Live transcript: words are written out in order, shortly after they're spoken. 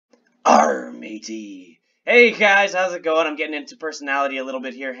Arr, matey. Hey guys, how's it going? I'm getting into personality a little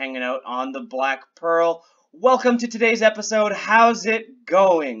bit here, hanging out on the Black Pearl. Welcome to today's episode. How's it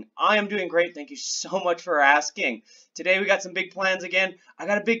going? I am doing great. Thank you so much for asking. Today we got some big plans again. I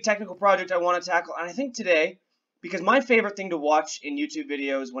got a big technical project I want to tackle, and I think today, because my favorite thing to watch in YouTube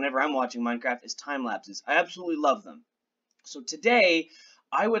videos whenever I'm watching Minecraft is time lapses. I absolutely love them. So today,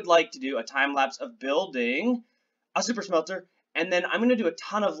 I would like to do a time lapse of building a super smelter. And then I'm going to do a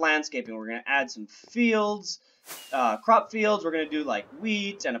ton of landscaping. We're going to add some fields, crop fields. We're going to do like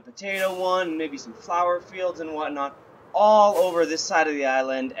wheat and a potato one, and maybe some flower fields and whatnot, all over this side of the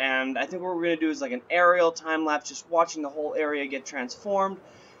island. And I think what we're going to do is like an aerial time lapse, just watching the whole area get transformed.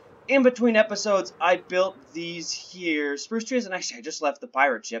 In between episodes, I built these here spruce trees, and actually I just left the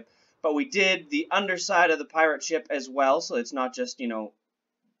pirate ship. But we did the underside of the pirate ship as well, so it's not just, you know,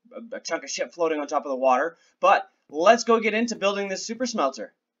 a chunk of ship floating on top of the water. But let's go get into building this super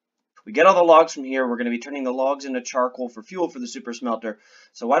smelter. We get all the logs from here. We're going to be turning the logs into charcoal for fuel for the super smelter.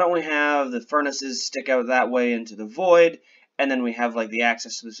 So why don't we have the furnaces stick out that way into the void, and then we have like the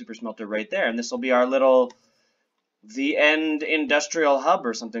access to the super smelter right there. And this will be our little the end industrial hub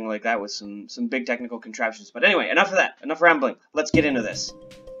or something like that with some big technical contraptions. But anyway, enough of that. Enough rambling. Let's get into this.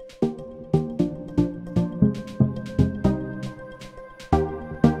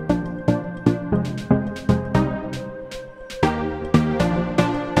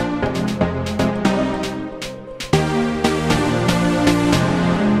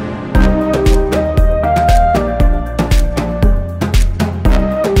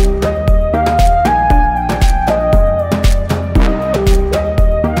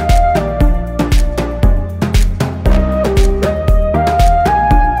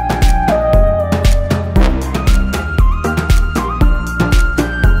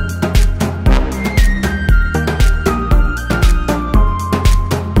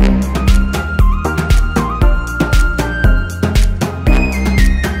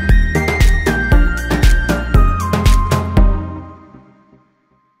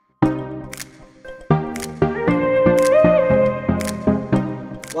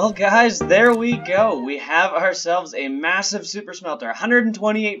 Well guys, there we go. We have ourselves a massive super smelter,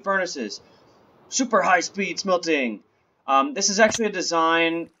 128 furnaces, super high speed smelting. This is actually a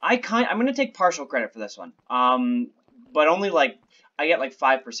design, I'm going to take partial credit for this one, but only like, I get like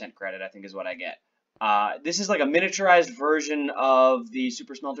 5% credit I think is what I get. This is like a miniaturized version of the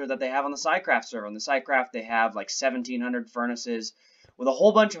super smelter that they have on the Scicraft server. On the Scicraft they have like 1700 furnaces with a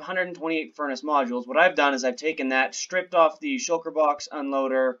whole bunch of 128 furnace modules. What I've done is I've taken that, stripped off the shulker box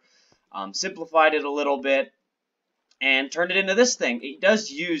unloader, simplified it a little bit, and turned it into this thing. It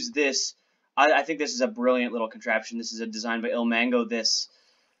does use this. I think this is a brilliant little contraption. This is a design by Ilmango, this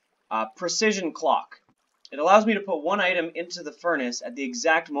precision clock. It allows me to put one item into the furnace at the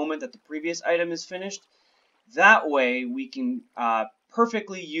exact moment that the previous item is finished. That way we can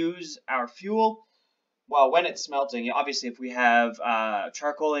perfectly use our fuel. Well, when it's smelting, obviously if we have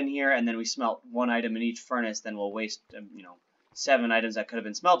charcoal in here and then we smelt one item in each furnace, then we'll waste, 7 items that could have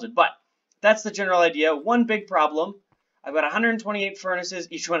been smelted. But that's the general idea. One big problem, I've got 128 furnaces.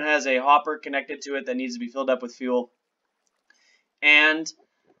 Each one has a hopper connected to it that needs to be filled up with fuel. And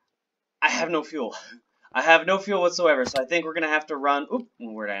I have no fuel. I have no fuel whatsoever, so I think we're going to have to run,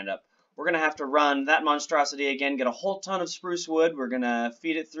 where'd I end up? We're going to have to run that monstrosity again, get a whole ton of spruce wood. We're going to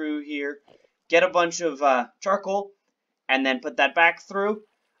feed it through here. Get a bunch of charcoal, and then put that back through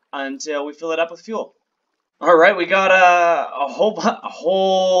until we fill it up with fuel. Alright, we got a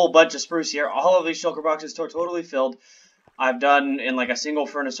whole bunch of spruce here. All of these shulker boxes are totally filled. I've done in like a single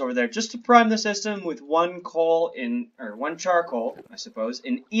furnace over there just to prime the system with one charcoal, I suppose,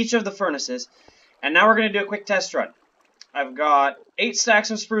 in each of the furnaces. And now we're going to do a quick test run. I've got 8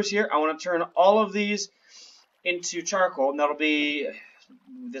 stacks of spruce here. I want to turn all of these into charcoal, and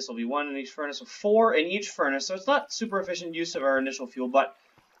this will be 1 in each furnace, so 4 in each furnace, so it's not super efficient use of our initial fuel, but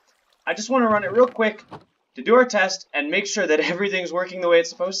I just want to run it real quick to do our test and make sure that everything's working the way it's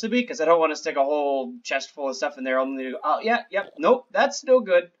supposed to be, because I don't want to stick a whole chest full of stuff in there only to go, oh, yeah, nope, that's still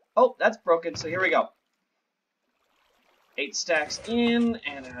good. Oh, that's broken, so here we go. 8 stacks in,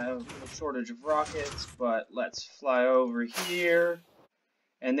 and I have no shortage of rockets, but let's fly over here,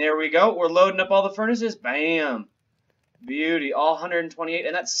 and there we go. We're loading up all the furnaces. Bam! Beauty, all 128,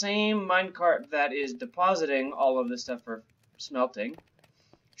 and that same minecart that is depositing all of this stuff for smelting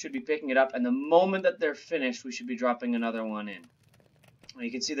should be picking it up, and the moment that they're finished, we should be dropping another one in. Well,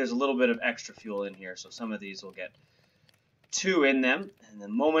 you can see there's a little bit of extra fuel in here, so some of these will get 2 in them, and the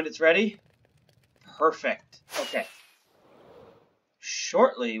moment it's ready, perfect. Okay.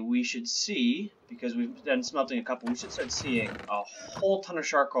 Shortly, we should see, because we've done smelting a couple, we should start seeing a whole ton of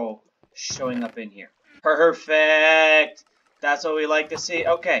charcoal showing up in here. Perfect! That's what we like to see.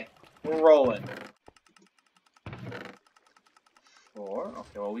 Okay, we're rolling. 4.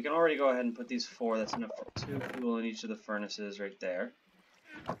 Okay, well, we can already go ahead and put these 4. That's enough for 2 fuel in each of the furnaces right there.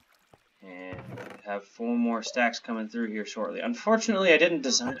 And have 4 more stacks coming through here shortly. Unfortunately, I didn't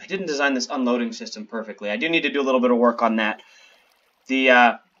design this unloading system perfectly. I do need to do a little bit of work on that.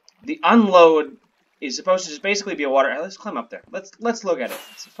 The unload is supposed to just basically be a water. Let's climb up there. Let's look at it.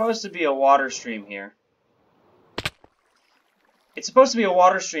 It's supposed to be a water stream here. It's supposed to be a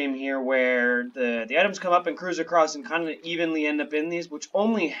water stream here where the items come up and cruise across and kind of evenly end up in these, which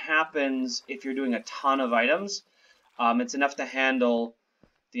only happens if you're doing a ton of items. It's enough to handle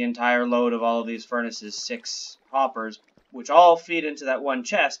the entire load of all of these furnaces, 6 hoppers, which all feed into that one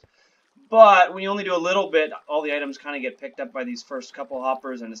chest. But when you only do a little bit, all the items kind of get picked up by these first couple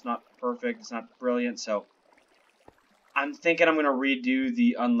hoppers, and it's not perfect, it's not brilliant, so I'm thinking I'm going to redo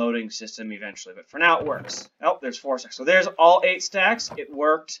the unloading system eventually, but for now it works. Oh, there's 4 stacks. So there's all 8 stacks. It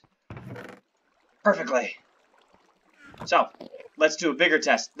worked perfectly. So, let's do a bigger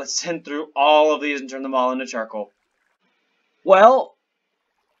test. Let's send through all of these and turn them all into charcoal. Well,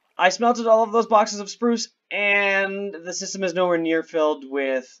 I smelted all of those boxes of spruce, and the system is nowhere near filled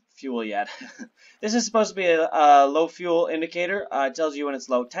with fuel yet. This is supposed to be a low fuel indicator. It tells you when it's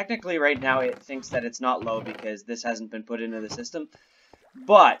low. Technically, right now, it thinks that it's not low because this hasn't been put into the system.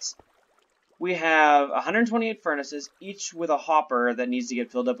 But we have 128 furnaces, each with a hopper that needs to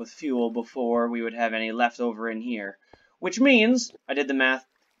get filled up with fuel before we would have any left over in here. Which means, I did the math,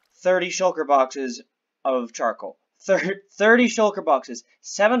 30 shulker boxes of charcoal. 30 shulker boxes,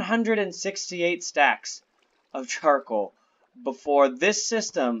 768 stacks of charcoal before this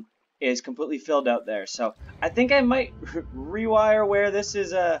system is completely filled out there. So I think I might rewire where this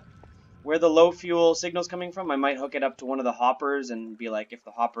is where the low fuel signal's coming from. I might hook it up to one of the hoppers and be like, if the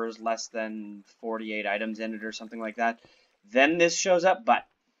hopper is less than 48 items in it or something like that, then this shows up. But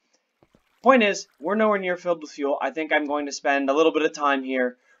point is, we're nowhere near filled with fuel. I think I'm going to spend a little bit of time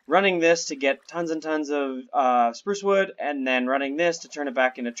here running this to get tons and tons of spruce wood, and then running this to turn it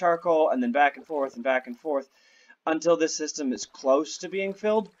back into charcoal, and then back and forth until this system is close to being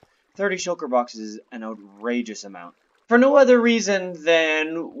filled. 30 shulker boxes is an outrageous amount. For no other reason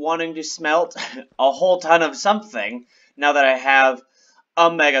than wanting to smelt a whole ton of something, now that I have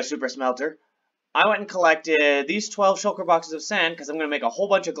a mega super smelter, I went and collected these 12 shulker boxes of sand because I'm going to make a whole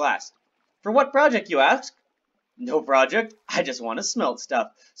bunch of glass. For what project, you ask? No project, I just want to smelt stuff.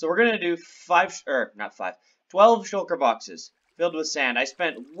 So we're going to do 12 shulker boxes filled with sand. I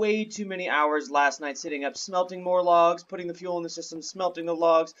spent way too many hours last night sitting up, smelting more logs, putting the fuel in the system, smelting the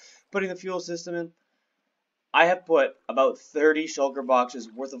logs, putting the fuel system in. I have put about 30 shulker boxes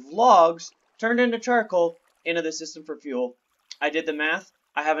worth of logs turned into charcoal into the system for fuel. I did the math.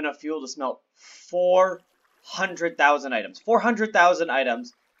 I have enough fuel to smelt 400,000 items. 400,000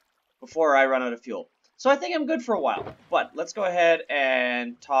 items before I run out of fuel. So I think I'm good for a while, but let's go ahead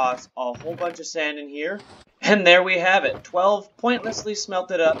and toss a whole bunch of sand in here. And there we have it, 12 pointlessly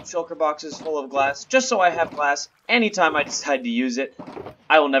smelted up shulker boxes full of glass, just so I have glass anytime I decide to use it.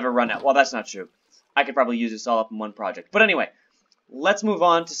 I will never run out. Well, that's not true. I could probably use this all up in one project. But anyway, let's move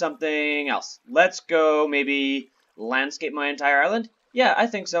on to something else. Let's go maybe landscape my entire island? Yeah, I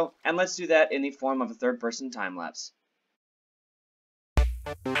think so. And let's do that in the form of a third-person time-lapse.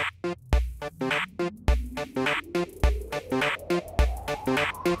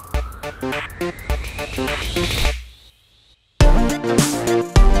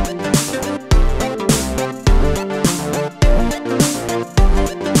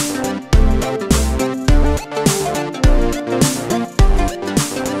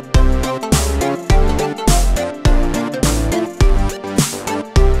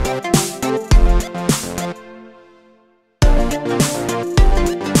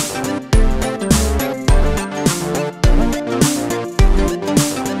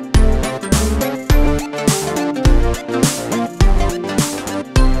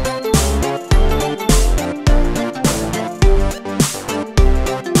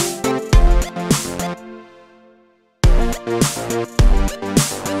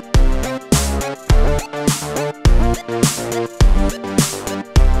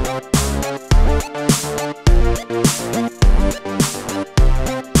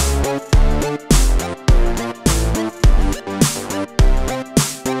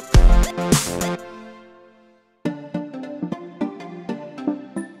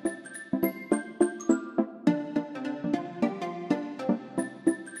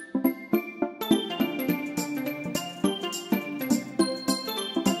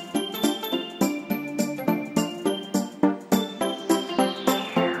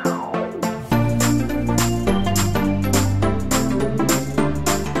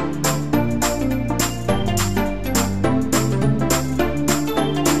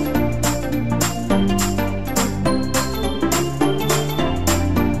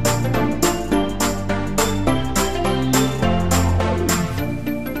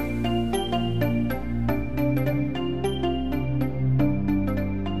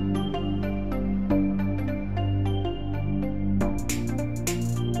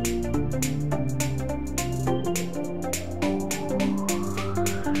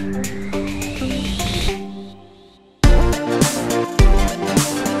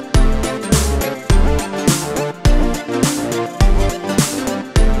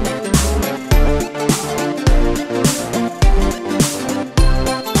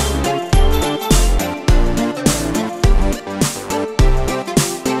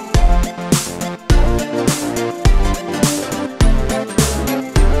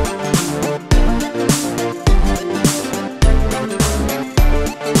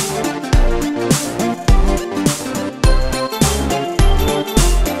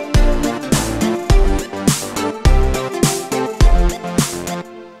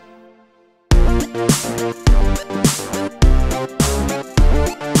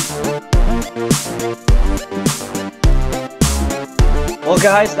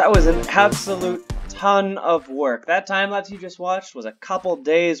 guys, that was an absolute ton of work. That time-lapse you just watched was a couple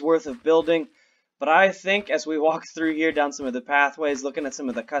days worth of building, but I think as we walk through here down some of the pathways, looking at some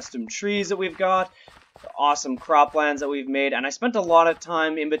of the custom trees that we've got, the awesome croplands that we've made, and I spent a lot of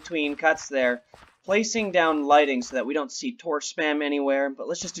time in between cuts there placing down lighting so that we don't see torch spam anywhere. But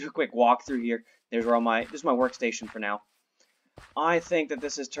let's just do a quick walk through here. There's where this is my workstation for now. I think that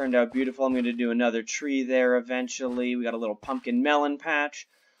this has turned out beautiful. I'm going to do another tree there eventually. We got a little pumpkin melon patch.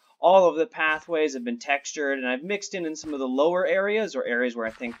 All of the pathways have been textured, and I've mixed in some of the lower areas, or areas where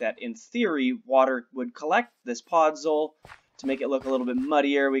I think that, in theory, water would collect this podzol to make it look a little bit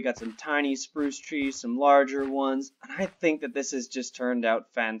muddier. We got some tiny spruce trees, some larger ones, and I think that this has just turned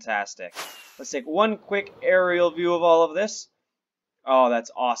out fantastic. Let's take one quick aerial view of all of this. Oh,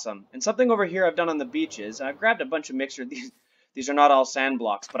 that's awesome. And something over here I've done on the beaches, I've grabbed a bunch of mixture. These are not all sand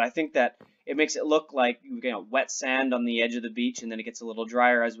blocks, but I think that it makes it look like you get wet sand on the edge of the beach, and then it gets a little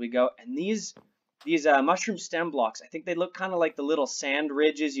drier as we go. And these mushroom stem blocks, I think they look kind of like the little sand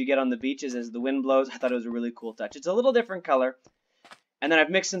ridges you get on the beaches as the wind blows. I thought it was a really cool touch. It's a little different color. And then I've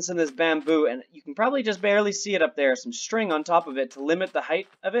mixed in some of this bamboo, and you can probably just barely see it up there. Some string on top of it to limit the height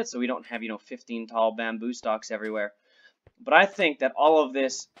of it, so we don't have 15 tall bamboo stalks everywhere. But I think that all of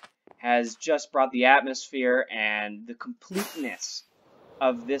this has just brought the atmosphere and the completeness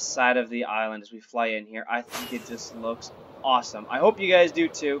of this side of the island as we fly in here. I think it just looks awesome. I hope you guys do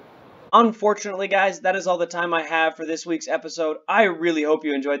too. Unfortunately, guys, that is all the time I have for this week's episode. I really hope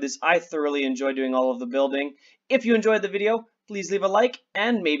you enjoyed this. I thoroughly enjoyed doing all of the building. If you enjoyed the video, please leave a like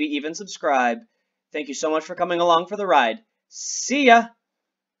and maybe even subscribe. Thank you so much for coming along for the ride. See ya!